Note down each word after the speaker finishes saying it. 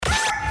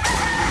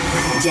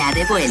Ya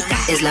de vuelta.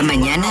 Es la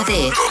mañana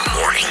de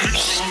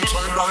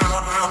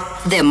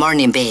The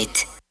Morning Beat.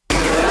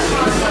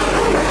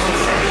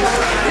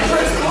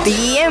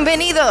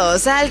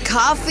 Bienvenidos al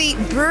Coffee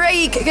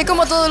Break, que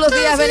como todos los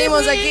días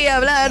venimos aquí a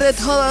hablar de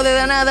todo,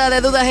 de nada, de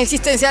dudas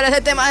existenciales,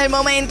 de temas del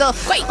momento,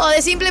 o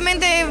de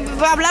simplemente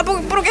hablar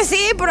porque sí,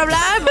 por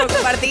hablar, por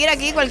compartir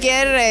aquí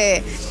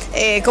cualquier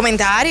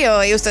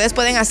comentario. Y ustedes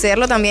pueden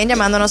hacerlo también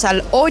llamándonos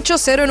al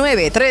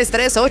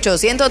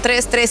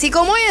 809-338-1033. Y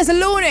como hoy es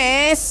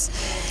lunes,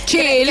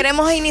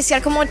 queremos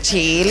iniciar como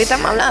chill.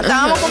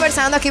 Estábamos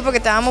conversando aquí porque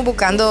estábamos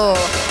buscando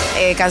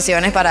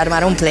canciones para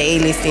armar un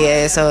playlist y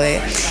eso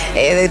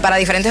para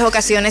diferentes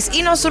ocasiones,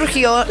 y nos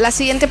surgió la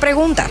siguiente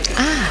pregunta.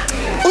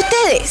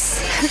 ¿Ustedes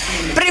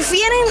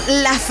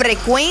prefieren la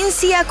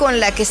frecuencia con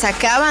la que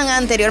sacaban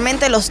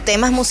anteriormente los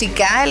temas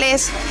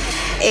musicales?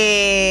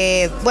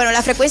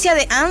 La frecuencia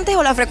de antes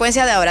o la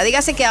frecuencia de ahora.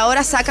 Dígase que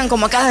ahora sacan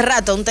como a cada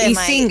rato un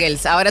tema. Y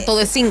singles, ahora todo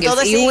es singles.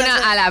 Todo es singles,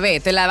 una a la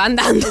vez, te la van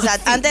dando.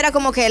 Exacto. Antes era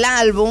como que el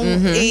álbum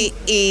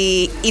y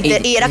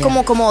era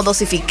como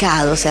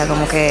dosificado, o sea,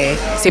 como que...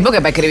 Sí,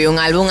 porque para escribir un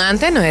álbum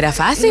antes no era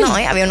fácil. No,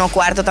 había unos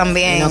cuartos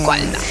también.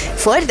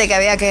 Fuerte que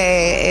había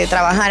que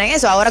trabajar en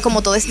eso. Ahora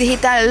como todo es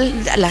digital,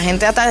 la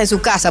gente hasta de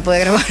su casa puede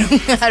grabar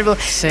un álbum,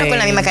 no con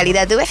la misma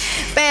calidad, ¿tú ves?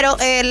 Pero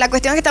la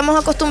cuestión es que estamos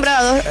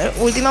acostumbrados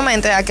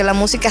últimamente a que la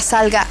música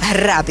salga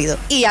rápido,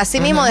 y así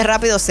mismo de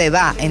rápido se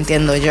va,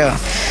 entiendo yo,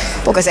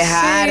 porque se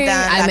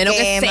hartan, al menos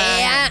que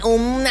sea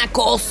una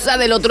cosa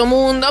del otro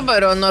mundo,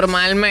 pero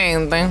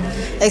normalmente.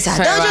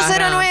 Exacto.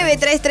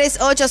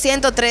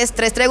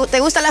 809-338-1033. ¿Te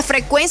gusta la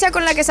frecuencia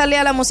con la que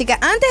salía la música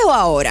antes o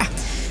ahora?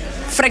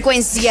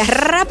 ¿Frecuencia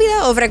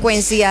rápida o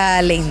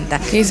frecuencia lenta?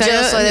 Yo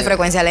soy de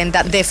frecuencia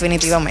lenta,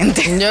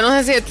 definitivamente. Yo no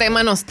sé si es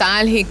tema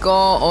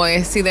nostálgico o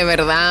es si de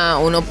verdad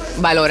uno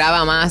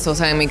valoraba más. O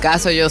sea, en mi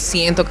caso yo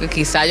siento que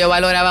quizá yo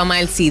valoraba más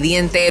el CD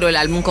entero, el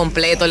álbum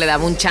completo, le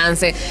daba un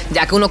chance.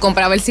 Ya que uno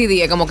compraba el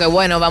CD, es como que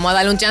bueno, vamos a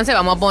darle un chance,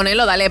 vamos a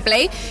ponerlo, darle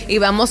play y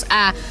vamos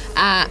a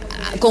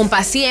con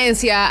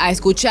paciencia a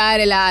escuchar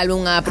el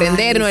álbum, a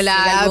aprendernos el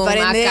álbum,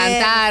 a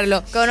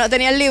cantarlo.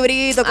 Tenía el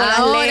librito con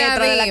las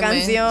letras de la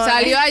canción.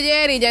 Salió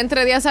ayer y ya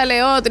entre días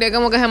sale otro, y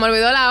como que se me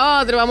olvidó la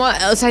otra.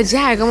 O sea,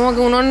 ya, como que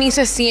uno ni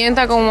se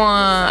sienta como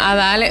a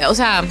darle, o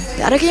sea.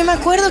 Ahora que yo me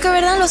acuerdo que,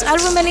 verdad, los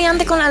álbumes venían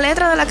antes con la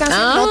letra de la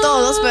canción, no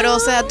todos, pero, o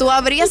sea, tú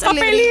abrías el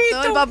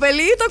librito, el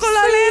papelito con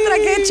la letra,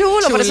 qué chulo.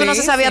 Chulísimo. Por eso no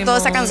se sabía toda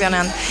esa canción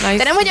antes.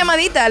 Tenemos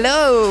llamadita,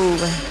 hello.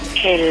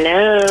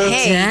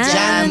 Hey,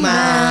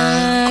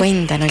 llama.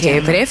 Cuéntanos,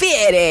 ¿qué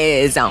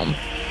prefieres?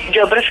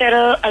 Yo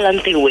prefiero a la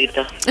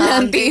antigüita. La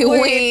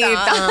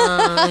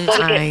antigüita.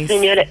 Porque,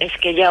 señores, es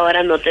que ya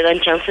ahora no te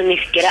dan chance ni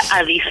siquiera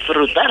a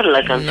disfrutar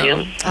la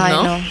canción.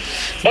 No.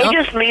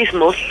 Ellos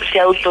mismos se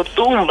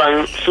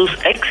autotumban sus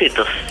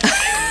éxitos.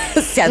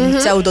 Se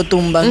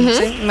autotumban.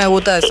 Sí, me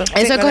gusta eso.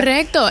 Eso es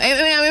correcto. A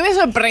mí me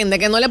sorprende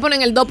que no le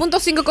ponen el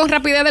 2.5 con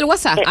rapidez del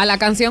WhatsApp a la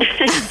canción. Sí,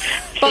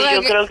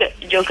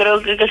 yo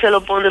creo que se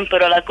lo ponen,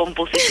 pero a la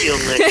composición.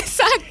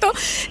 Exacto.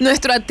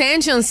 Nuestro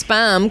attention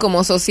span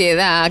como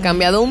sociedad ha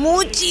cambiado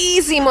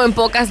muchísimo en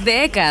pocas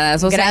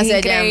décadas.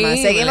 Gracias, Llama.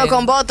 Seguimos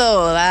con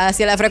voto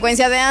hacia la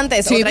frecuencia de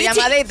antes. Sí, otra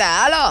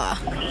llamadita. ¡Aló!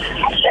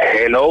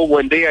 Hello,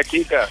 buen día,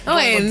 chica.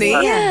 Buen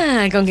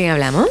día. ¿Con quién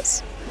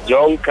hablamos?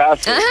 John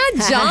Castro.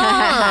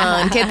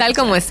 John. ¿Qué tal?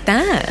 ¿Cómo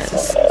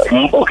estás?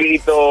 Un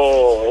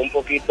poquito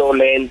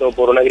lento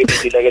por una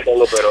gripecita que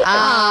tengo, pero...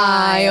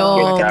 Ay,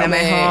 que te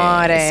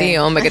mejores. Sí,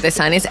 hombre, que te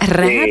sanes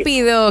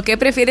rápido. Sí. ¿Qué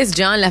prefieres,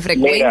 John? ¿La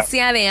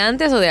frecuencia de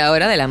antes o de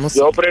ahora de la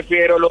música? Yo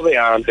prefiero lo de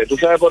antes. ¿Tú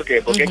sabes por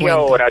qué? Porque es que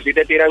ahora a ti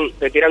te tiran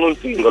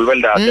un single,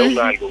 ¿verdad? De un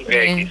álbum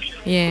X.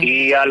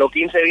 Y a los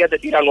 15 días te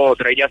tiran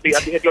otra. Y a ti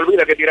se te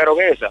olvida que tiraron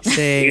esa.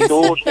 Sí. Y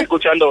tú estás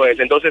escuchando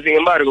esa. Entonces, sin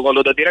embargo,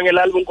 cuando te tiran el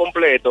álbum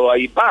completo,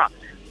 ahí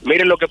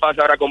miren lo que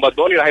pasa ahora con Bad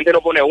Bunny. La gente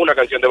no pone una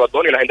canción de Bad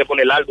Bunny, la gente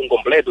pone el álbum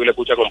completo y lo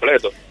escucha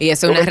completo. Y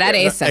eso es una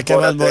rareza. Es que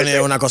Bad Bunny es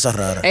una cosa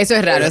rara. Eso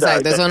es raro,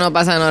 exacto. Eso no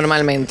pasa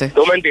normalmente.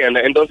 ¿Tú me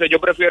entiendes? Entonces yo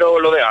prefiero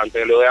lo de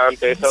antes,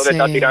 eso de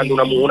estar tirando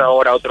una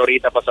hora, otra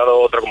horita, pasado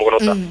otra, como que no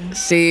está.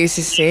 Sí.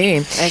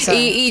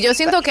 Y yo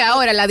siento que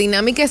ahora la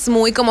dinámica es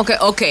muy como que,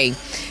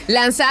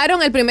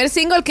 lanzaron el primer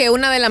single que es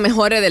una de las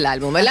mejores del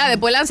álbum, ¿verdad?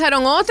 Después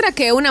lanzaron otra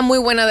que es una muy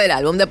buena del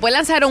álbum. Después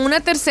lanzaron una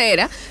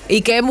tercera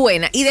y que es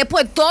buena. Y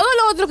después todo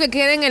lo otro que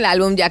queda en el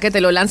álbum, ya que te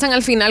lo lanzan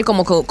al final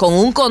como con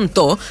un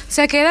contó,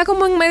 se queda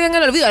como en medio en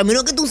el olvido. A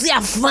menos que tú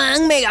seas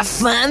mega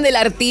fan del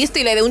artista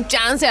y le dé un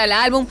chance al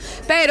álbum.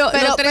 Pero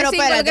los tres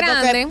singles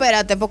grandes...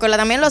 Espérate, porque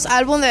también los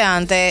álbumes de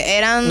antes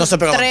eran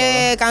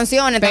tres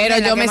canciones. Pero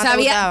yo me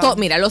sabía...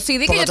 Mira, los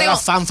CD que yo tengo...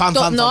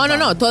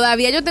 No.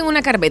 Todavía yo tengo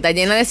una carpeta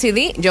llena de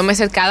CD. Yo me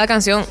sé cada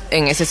canción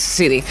en ese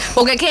CD.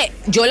 Porque es que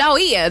yo la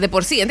oía de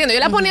por sí, ¿entiendes?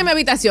 Yo la ponía en mi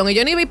habitación y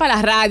yo no iba a ir para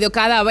la radio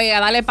cada vez a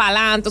darle para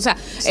adelante. O sea,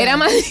 era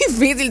más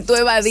difícil tú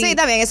evadir. Sí,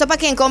 está bien. Eso es para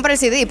quien compra el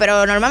CD.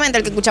 Pero normalmente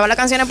el que escuchaba las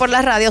canciones por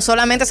la radio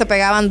solamente se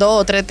pegaban 2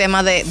 o 3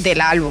 temas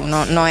del álbum.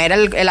 No era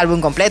el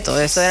álbum completo.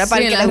 Eso era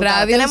para el que le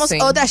gustaba. Tenemos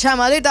otra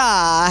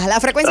llamadita. ¿La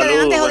frecuencia de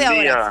antes o de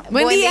ahora?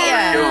 Buen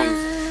día.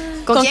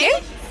 ¿Con quién?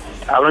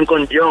 Hablan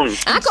con John.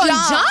 Ah, con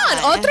John.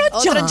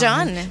 Otro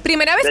John.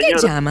 Primera vez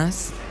Señor. que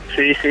llamas.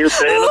 Sí,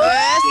 ustedes lo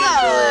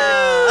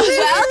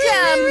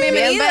Welcome,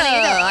 bienvenido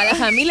a la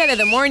familia de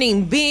The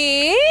Morning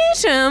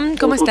Beach.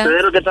 ¿Cómo están?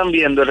 Ustedes lo que están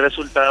viendo el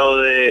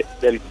resultado de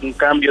un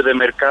cambio de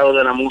mercado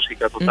de la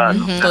música total.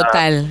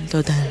 Total.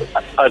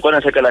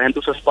 Acuérdense que la gente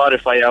usa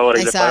Spotify ahora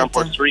y le pagan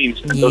por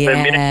streams. Entonces,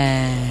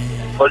 miren,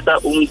 corta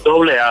un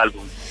doble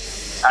álbum.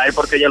 A él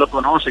porque ya lo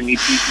conocen y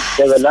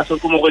de verdad son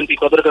como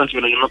 24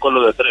 canciones, yo me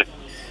acuerdo de 3.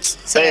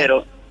 Sí.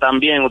 Pero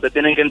también ustedes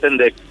tienen que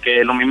entender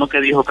que lo mismo que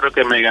dijo creo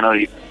que Megan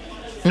ahorita.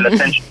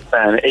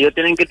 Ellos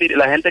tienen que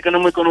la gente que no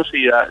es muy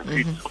conocida,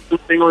 si tú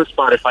tengo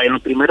Spotify, en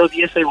los primeros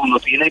 10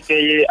 segundos tiene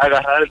que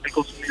agarrar el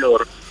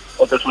consumidor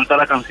o te suelta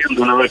la canción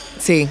de una vez.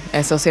 Sí,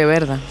 eso sí es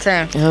verdad.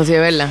 Sí. Eso sí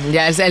es verdad.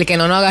 Ya el que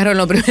no agarró en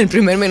el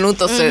primer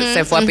minuto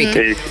se fue a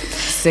pique.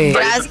 Sí.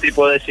 Gracias.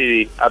 Tipo de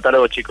CD. Hasta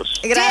luego,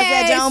 chicos.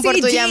 Gracias, John, por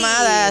tu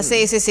llamada.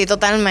 Sí,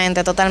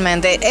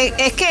 totalmente.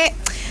 Es que,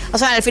 o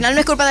sea, al final no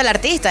es culpa del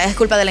artista, es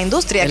culpa de la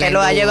industria que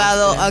lo ha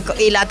llevado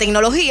y la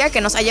tecnología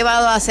que nos ha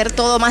llevado a hacer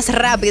todo más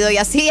rápido, y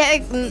así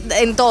es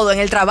en todo, en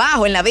el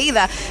trabajo, en la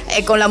vida,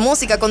 con la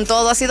música, con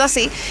todo ha sido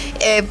así,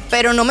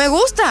 pero no me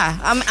gusta,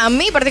 a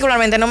mí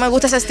particularmente no me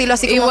gusta ese estilo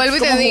así. Y vuelvo y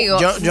te digo,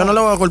 yo no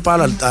le voy a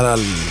culpar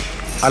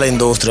a la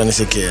industria ni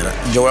siquiera,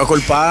 yo voy a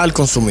culpar al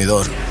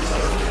consumidor.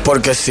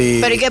 Porque si...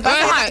 Pero ¿y qué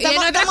pasa? Y es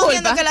nuestra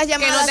culpa que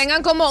no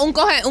tengan como un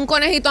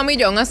conejito a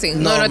millón así.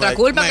 No es nuestra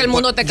culpa que el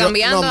mundo esté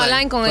cambiando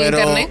online con el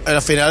internet. Pero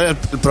al final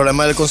el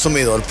problema es del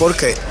consumidor. ¿Por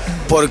qué?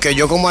 Porque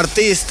yo como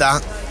artista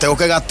tengo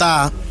que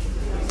gastar,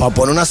 para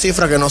poner una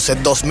cifra que no sé,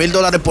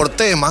 $2,000 por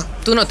tema.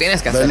 Tú no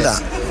tienes que hacer ¿verdad?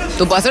 eso.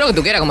 Tú puedes hacer lo que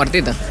tú quieras como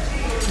artista.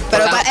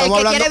 Pero estamos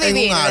el que quiere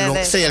vivir.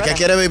 El que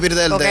quiere vivir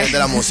de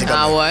la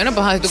música. Bueno,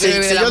 pues si tú quieres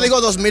vivir si yo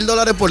digo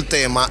 $2,000 por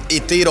tema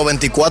y tiro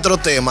 24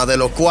 temas, de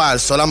los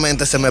cuales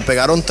solamente se me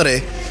pegaron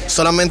 3,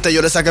 solamente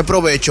yo le saqué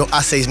provecho a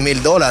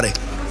 $6,000.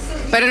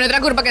 Pero no es nuestra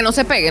culpa que no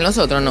se peguen los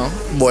otros, ¿no?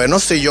 Bueno,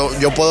 si yo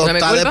puedo ¿No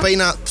estar de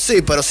peina,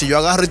 sí, pero si yo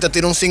agarro y te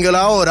tiro un single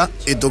ahora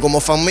y tú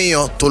como fan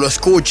mío, tú lo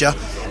escuchas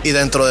y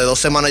dentro de 2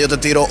 semanas yo te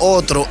tiro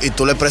otro y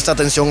tú le prestas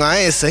atención a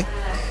ese,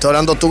 estoy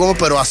hablando tú como,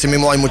 pero así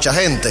mismo hay mucha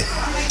gente.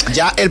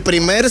 Ya el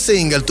primer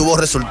single tuvo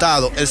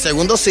resultado, el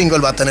segundo single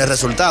va a tener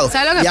resultado.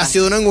 Y ha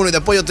sido uno en uno y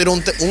después yo tiro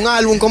un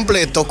álbum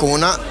completo con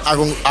una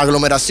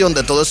aglomeración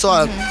de todo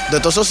eso, de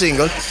todos esos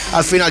singles.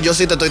 Al final yo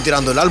sí te estoy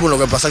tirando el álbum, lo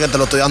que pasa es que te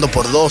lo estoy dando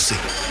por 12.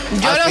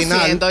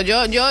 Siento,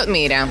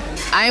 mira,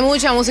 hay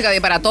mucha música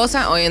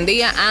disparatosa hoy en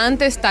día.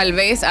 Antes tal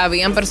vez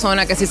habían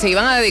personas que si se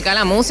iban a dedicar a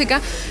la música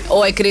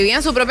o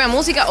escribían su propia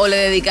música o le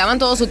dedicaban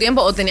todo su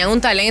tiempo o tenían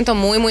un talento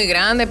muy muy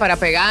grande para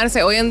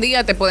pegarse. Hoy en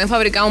día te pueden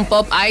fabricar un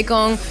pop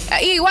icon.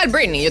 Igual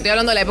Britney, yo estoy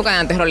hablando de la época de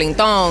antes, Rolling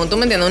Stone, ¿tú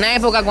me entiendes? Una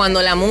época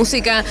cuando la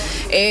música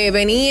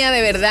venía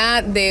de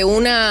verdad de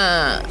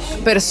una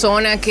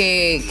persona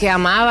que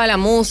amaba la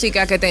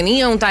música, que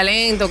tenía un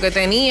talento, que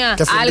tenía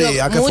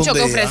mucho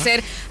que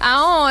ofrecer.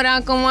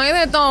 Ahora, como hay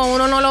de todo,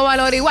 uno no lo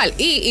valora igual.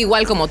 Y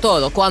igual como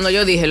todo, cuando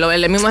yo dije,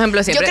 el mismo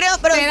ejemplo siempre, yo creo,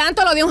 pero te dan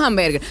todo lo de un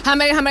hamburger,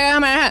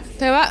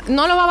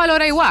 no lo va a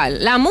valorar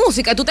igual. La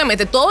música, tú te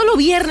metes, todos los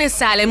viernes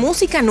sale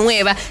música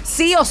nueva,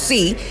 sí o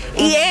sí,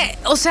 y es,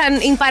 o sea,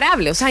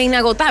 imparable, o sea,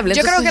 inagotable.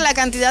 Yo creo que la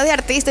cantidad de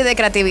artistas y de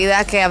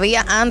creatividad que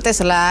había antes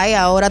la hay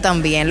ahora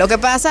también. Lo que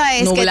pasa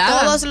es que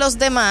todos los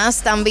demás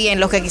también,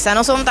 los que quizá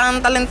no son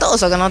tan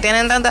talentosos, que no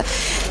tienen tanta,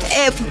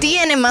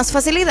 tienen más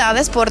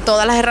facilidades por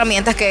todas las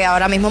herramientas que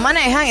ahora mismo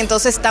manejan.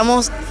 Entonces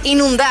estamos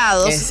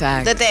inundados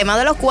de temas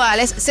de los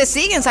cuales se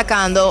siguen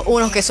sacando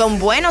unos que son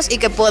buenos y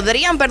que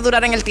podrían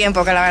perdurar en el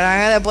tiempo, que la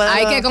verdad que después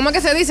 ¿cómo es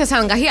que se dice?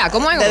 Sangajear,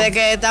 ¿cómo es? Desde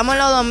que estamos en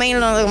los 2000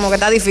 como que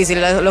está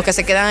difícil los que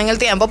se quedan en el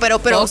tiempo,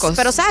 pero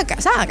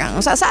sacan,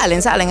 o sea,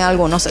 salen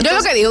algunos. Yo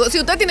lo que digo, si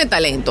usted tiene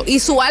talento y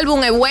su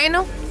álbum es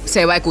bueno,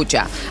 se va a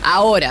escuchar.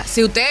 Ahora,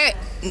 si usted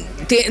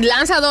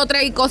lanza 2 o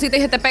 3 cositas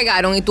y se te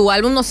pegaron y tu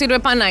álbum no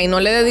sirve para nada y no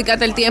le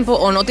dedicaste el tiempo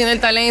o no tiene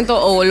el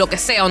talento o lo que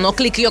sea o no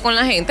cliqueó con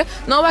la gente,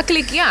 no va a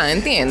cliquear,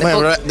 ¿entiendes?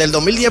 Bueno, del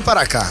 2010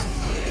 para acá,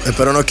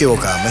 espero no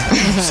equivocarme,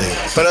 sí,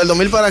 pero del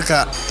 2000 para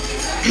acá,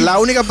 la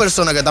única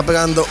persona que está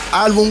pegando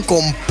álbum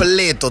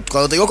completo,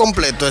 cuando te digo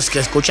completo es que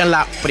escuchan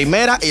la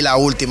primera y la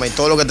última y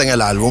todo lo que está en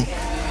el álbum,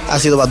 ha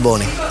sido Bad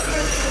Bunny.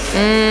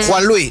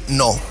 Juan Luis,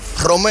 no.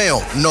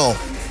 Romeo, no.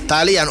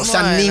 Talía, no. O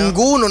sea,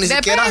 ninguno, ni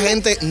siquiera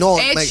gente. No.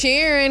 Ed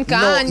Sheeran,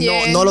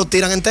 Kanye. No lo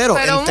tiran entero.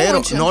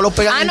 No lo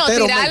pegan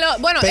entero.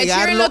 Bueno, Ed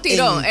Sheeran lo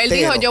tiró. Él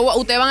dijo,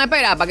 ustedes van a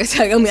esperar para que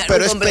salga mi álbum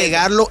pero es completo.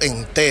 Pegarlo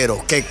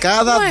entero. Que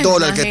cada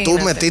dólar que tú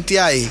metiste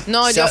ahí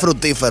sea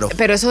fructífero.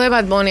 Pero eso de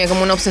Bad Bunny es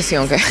como una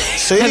obsesión que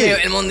sí, a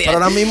nivel mundial.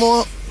 Pero ahora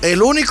mismo,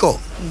 el único.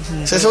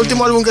 Ese es el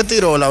último álbum que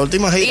tiró, la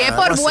última gira. ¿Y es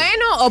por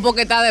bueno o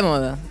porque está de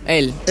moda?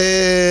 Él.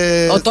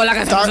 O toda la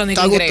canción son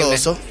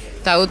increíbles.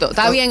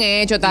 Está bien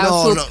hecho, está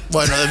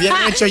bueno, de bien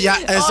hecho ya,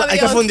 eso, hay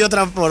que fundir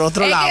por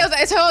otro lado.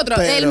 Que eso es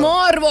otro, el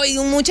morbo, y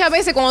muchas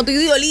veces cuando tú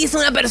idolizas a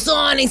una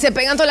persona y se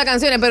pegan todas las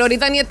canciones, pero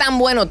ahorita ni es tan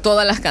bueno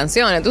todas las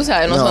canciones, tú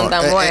sabes, no son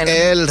tan buenas.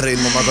 Es el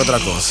ritmo más que otra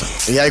cosa.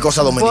 Y hay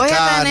cosas dominicanas. Voy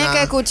a tener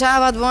que escuchar a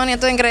Bad Bunny,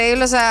 esto es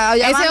increíble, o sea,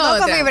 llamando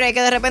Coffee Break,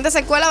 que de repente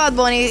se cuela Bad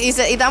Bunny y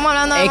estamos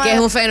hablando de... Es que es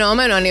un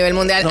fenómeno a nivel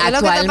mundial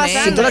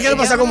actualmente. Si tú la quieres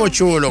pasar como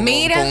chulo,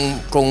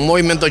 con un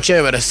movimiento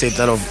chévere, sí,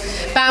 pero...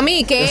 Para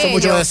mí, que esa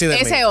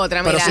es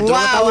otra, mira. Pero si tú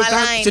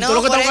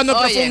lo que estás buscando es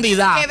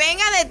profundidad. Que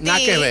venga de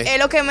ti es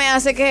lo que me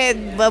hace que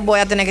voy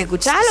a tener que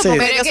escucharlo. Sí.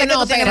 Porque yo sé que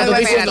tú tienes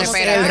que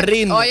espera. El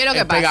ritmo oye lo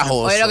que pasa.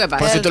 pegajoso. Oye lo que pasa.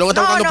 Pero si tú lo que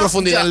estás buscando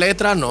profundidad en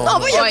letras, no. No,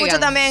 pues yo escucho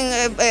también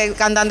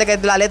cantantes que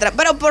la letra.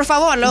 Pero por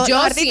favor, los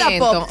artistas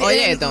pop.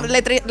 Oye, esto.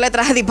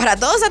 Letras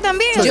disparatosas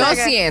también. Yo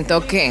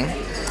siento que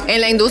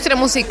en la industria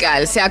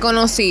musical se ha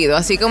conocido,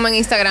 así como en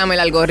Instagram, el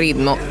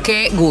algoritmo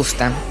que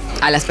gusta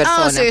a las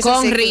personas,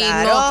 con ritmo,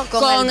 claro,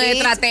 con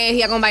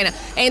estrategia, con vaina.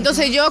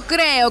 Entonces yo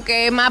creo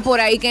que es más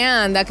por ahí que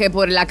anda que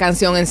por la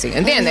canción en sí,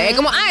 ¿entiendes? Es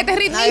como, este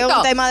ritmito, hay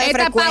un tema de esta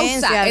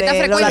frecuencia, pausa, esta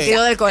frecuencia. Los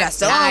latidos del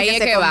corazón, ahí que es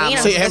se que combinan,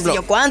 vamos. Sí, ejemplo.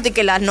 yo cuánto, y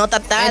que las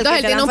notas tal. Entonces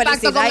él tiene un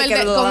pacto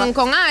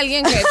con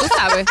alguien que tú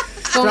sabes,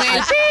 con el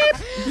pip.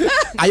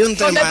 Hay un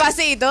tema.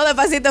 Despacito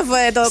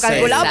fue de todo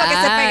calculado para que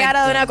se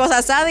pegara de una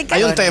cosa sádica.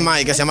 Hay un tema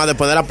ahí que se llama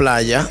Después de la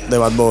playa, de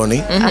Bad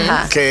Bunny,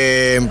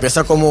 que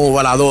empieza como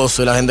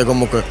baladoso y la gente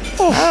como que...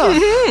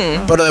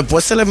 Pero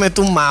después se le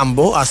mete un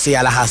mambo así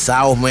a las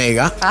hacíamos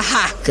mega,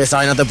 que esa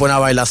vaina te pone a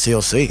bailar sí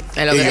o sí.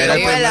 Es lo que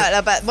después de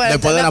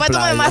la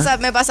playa.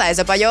 Me pasa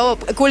eso, para yo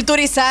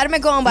culturizarme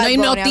con Bad Bunny.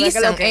 No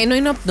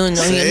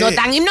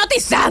tan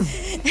hipnotizados.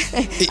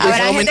 Y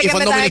fue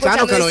un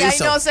dominicano que lo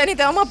hizo. No sé, ni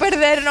te vamos a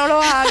perder, no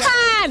lo hagas.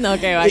 No,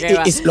 que va. Y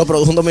lo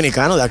produjo un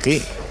dominicano de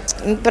aquí.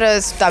 Pero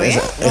está bien.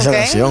 Esa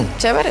canción.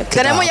 Chévere.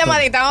 Tenemos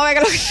llamadita, vamos a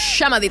ver que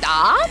llamadita.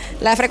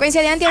 La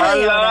frecuencia de antes o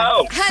de ahora.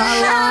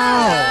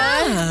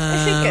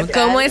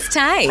 ¿Cómo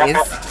estáis?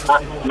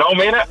 No,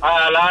 mira,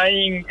 a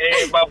Alain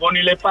Bad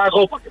Bunny le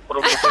pagó para que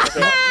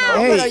profesore.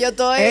 Pero yo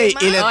estoy...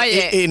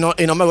 y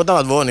no me gusta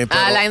Bad Bunny,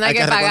 pero a Alain hay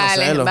que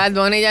pagarle. Bad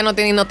Bunny ya no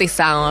tiene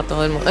hipnotizado a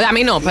todo el mundo. A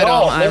mí no,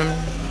 pero...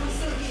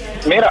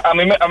 Mira, a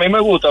mí me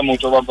gusta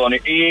mucho Bad Bunny.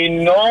 Y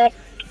no...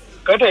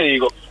 ¿Qué te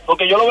digo?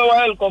 Porque yo lo veo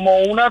a él como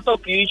una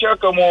toquilla,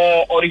 como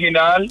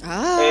original,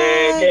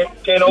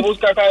 que no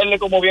busca caerle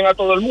como bien a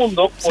todo el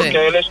mundo,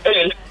 porque él es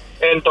él.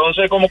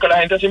 Entonces como que la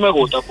gente sí me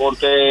gusta,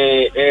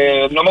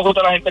 porque no me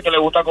gusta la gente que le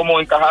gusta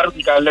como encajar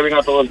y caerle bien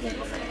a todo el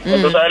mundo.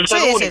 Entonces él es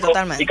único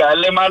y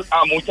caerle mal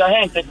a mucha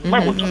gente me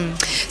gusta.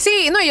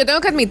 Sí, no, yo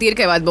tengo que admitir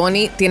que Bad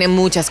Bunny tiene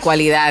muchas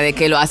cualidades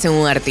que lo hacen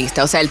un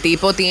artista. O sea, el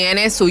tipo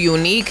tiene su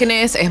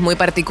uniqueness, es muy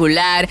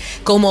particular.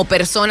 Como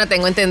persona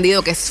tengo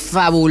entendido que es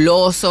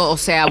fabuloso, o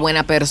sea,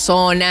 buena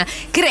persona,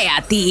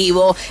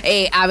 creativo,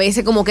 a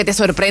veces como que te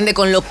sorprende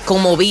con lo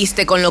como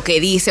viste, con lo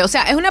que dice. O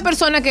sea, es una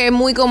persona que es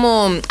muy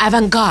como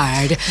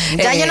avant-garde.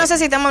 Ya yo no sé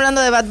si estamos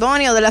hablando de Bad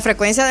Bunny o de la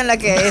frecuencia en la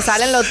que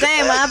salen los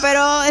temas,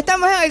 pero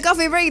estamos en el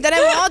Coffee Break,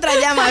 tenemos otra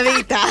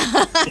llamadita.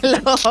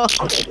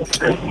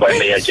 Buen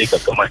día,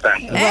 chicos, ¿cómo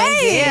están? Buen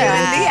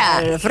día.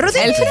 Habla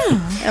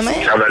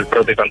el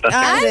Fruti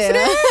fantástico.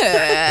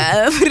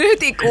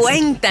 Fruti,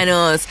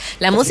 cuéntanos.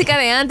 ¿La música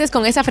de antes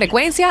con esa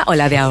frecuencia o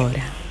la de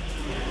ahora?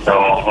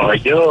 No,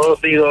 yo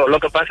digo, lo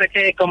que pasa es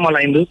que como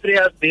la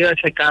industria dio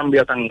ese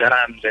cambio tan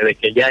grande de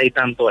que ya hay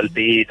tanto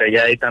artista,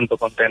 ya hay tanto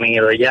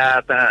contenido, o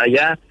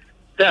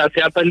sea,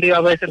 se ha perdido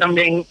a veces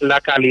también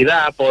la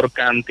calidad por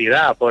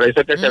cantidad, por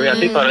eso es que se ve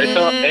así, por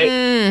eso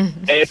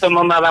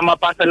no nada más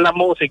pasa en la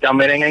música,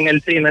 miren en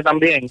el cine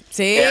también.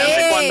 Sí,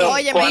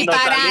 oye,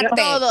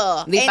 disparate.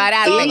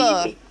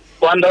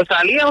 Cuando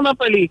salía una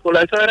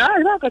película, eso era,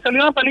 que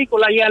salía una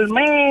película y al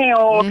mes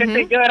o qué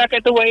sé yo, era que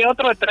tuve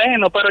otro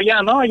estreno, pero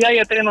ya no, ya hay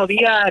estreno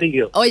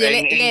diario.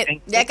 Oye,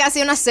 ya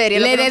casi una serie.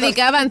 Le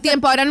dedicaban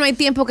tiempo, ahora no hay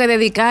tiempo que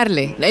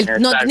dedicarle.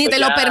 Ni te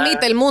lo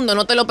permite el mundo,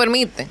 no te lo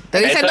permite.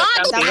 Te dice,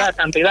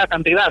 cantidad.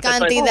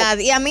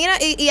 Y mira,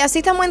 y así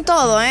estamos en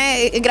todo,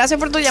 Gracias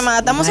por tu llamada.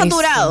 Estamos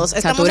saturados.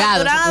 Estamos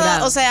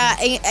saturados, o sea,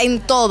 en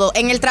todo.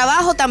 En el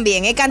trabajo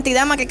también, es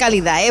cantidad más que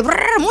calidad.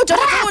 Mucho.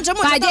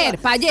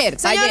 Pa' ayer.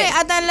 Señores,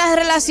 hasta en las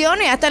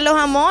relaciones, hasta en los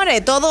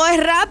amores, todo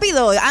es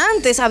rápido.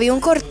 Antes había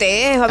un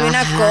cortejo, había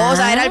una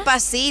cosa, era el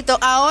pasito.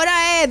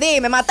 Ahora es,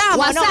 dime, matamos,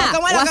 WhatsApp, ¿no?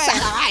 ¿Cómo es la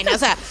vaina? O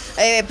sea,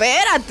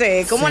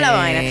 espérate, ¿cómo la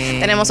vaina?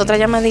 Tenemos otra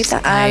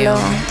llamadita. Aló.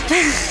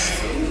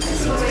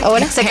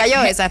 Hola, se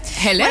cayó esa.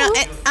 Hello. Bueno,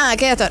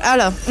 ¿qué doctor?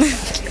 Aló.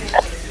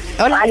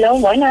 Hola. Aló,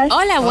 buenas.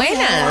 Hola,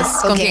 buenas.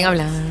 ¿Con quién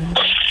hablas?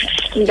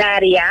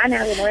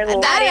 Dariana, de nuevo.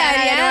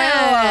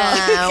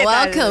 Dariana,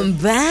 welcome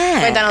back.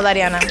 Cuéntanos,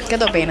 Dariana, ¿qué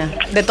te opinas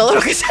de todo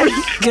lo que salió?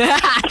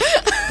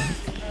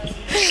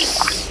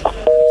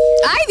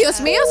 Ay, Dios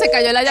mío, se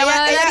cayó la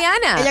llamada de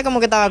Dariana. Ella como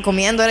que estaba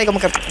comiendo, era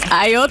como que...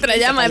 Hay otra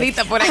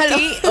llamadita por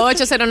aquí.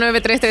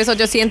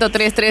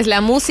 809-338-1033.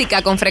 La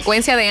música con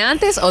frecuencia de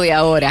antes o de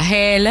ahora.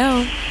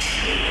 Hello.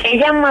 He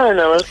llamado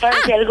no es para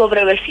decir algo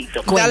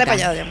brevecito. Dale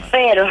para allá.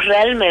 Pero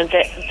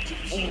realmente,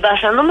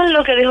 basándome en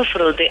lo que dijo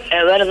Frutti,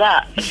 es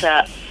verdad, o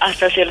sea,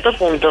 hasta cierto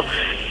punto,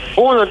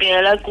 uno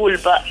tiene la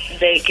culpa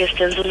de que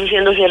estén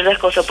sucediendo ciertas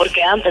cosas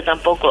porque antes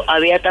tampoco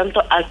había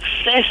tanto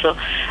acceso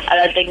a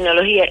la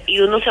tecnología y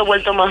uno se ha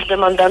vuelto más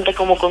demandante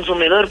como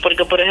consumidor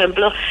porque, por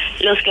ejemplo,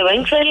 los que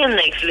ven series en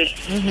Netflix,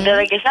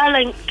 desde que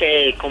salen,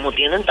 que como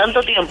tienen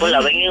tanto tiempo, la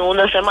ven en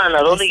una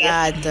semana, 2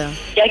 días,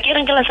 ya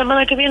quieren que la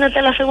semana que viene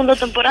esté la segunda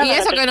temporada. Y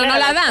eso que no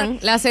la dan,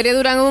 la serie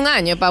duran 1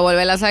 año para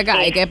volverla a sacar,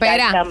 hay que esperar.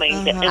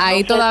 Exactamente.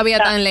 Ahí todavía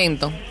tan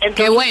lento.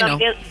 Qué bueno.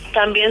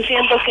 También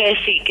siento que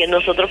sí, que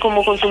nosotros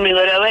como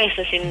consumidores a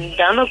veces, sin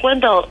darnos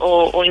cuenta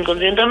o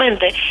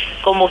inconscientemente,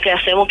 como que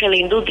hacemos que la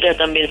industria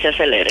también se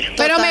acelere.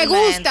 Pero me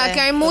gusta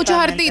que hay muchos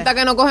artistas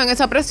que no cogen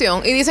esa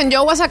presión y dicen,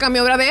 yo voy a sacar mi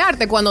obra de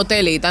arte cuando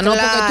esté lista, no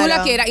porque tú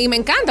la quieras. Y me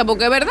encanta,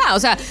 porque es verdad. O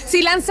sea,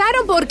 si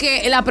lanzaron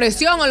porque la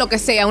presión o lo que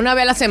sea, una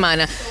vez a la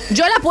semana,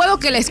 yo la puedo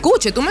que la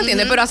escuche, ¿tú me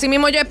entiendes? Pero así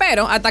mismo yo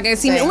espero hasta que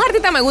si un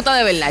artista me gusta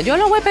de verdad, yo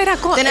lo voy a esperar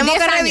con Tenemos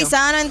que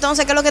revisar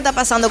entonces qué es lo que está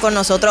pasando con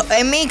nosotros.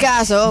 En mi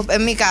caso,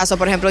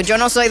 por ejemplo, yo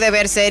no soy de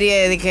ver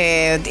serie de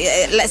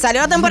que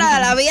salió la temporada,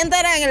 la vi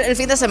entera en el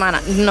fin de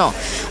semana. No.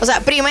 O sea,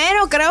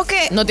 primero creo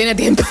que no tiene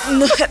tiempo.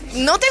 No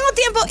tengo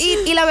tiempo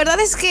y la verdad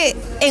es que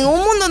en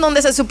un mundo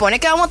donde se supone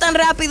que vamos tan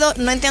rápido,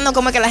 no entiendo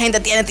cómo es que la gente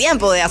tiene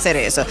tiempo de hacer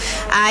eso.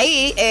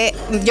 Ahí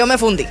yo me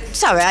fundí,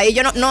 ¿sabes? Ahí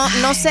yo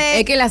no sé.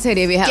 Es que la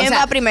serie vieja. ¿Quién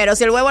va primero?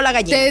 Si el huevo o la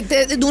gallina.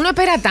 Uno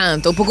espera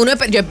tanto, porque uno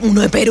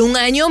espera 1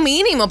 año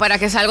mínimo para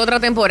que salga otra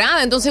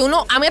temporada. Entonces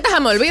a mí hasta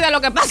me olvida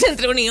lo que pasa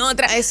entre una y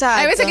otra.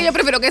 Exacto. Hay veces que yo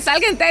prefiero que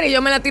salga entera y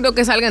yo me la tiro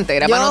que salga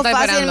entera. Yo para no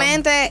estar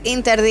fácilmente esperando.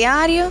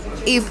 interdiario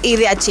y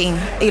de achín.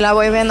 Y la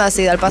voy viendo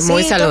así, del pasito.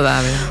 Muy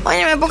saludable.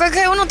 Óyeme, porque es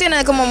que uno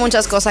tiene como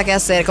muchas cosas que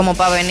hacer, como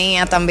para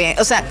venir también.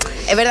 O sea,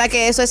 es verdad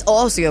que eso es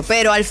ocio,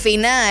 pero al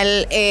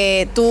final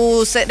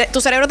tu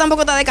cerebro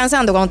tampoco está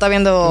descansando cuando está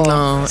viendo.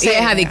 No, y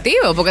es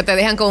adictivo, porque te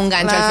dejan con un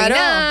gancho al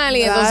final.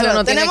 Y entonces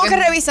uno tenemos que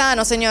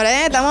revisarnos, señores.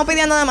 Estamos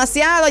pidiendo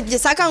demasiado.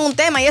 Sacan un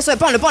tema y eso es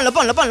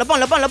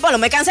ponlo.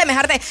 Me cansé, me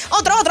harté.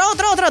 Otro.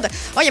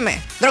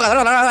 Óyeme,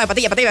 droga,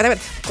 patilla.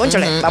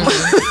 Cónchale,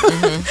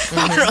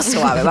 vámonos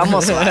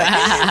suave.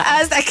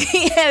 Hasta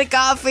aquí el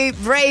coffee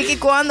break. Y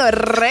cuando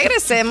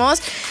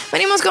regresemos,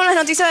 venimos con las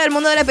noticias del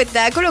mundo del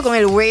espectáculo, con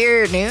el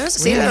Weird News.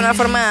 Sí, de una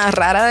forma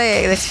rara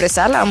de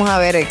expresarla. Vamos a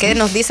ver qué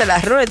nos dice la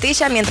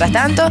ruletilla. Mientras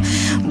tanto,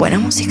 buena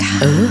música.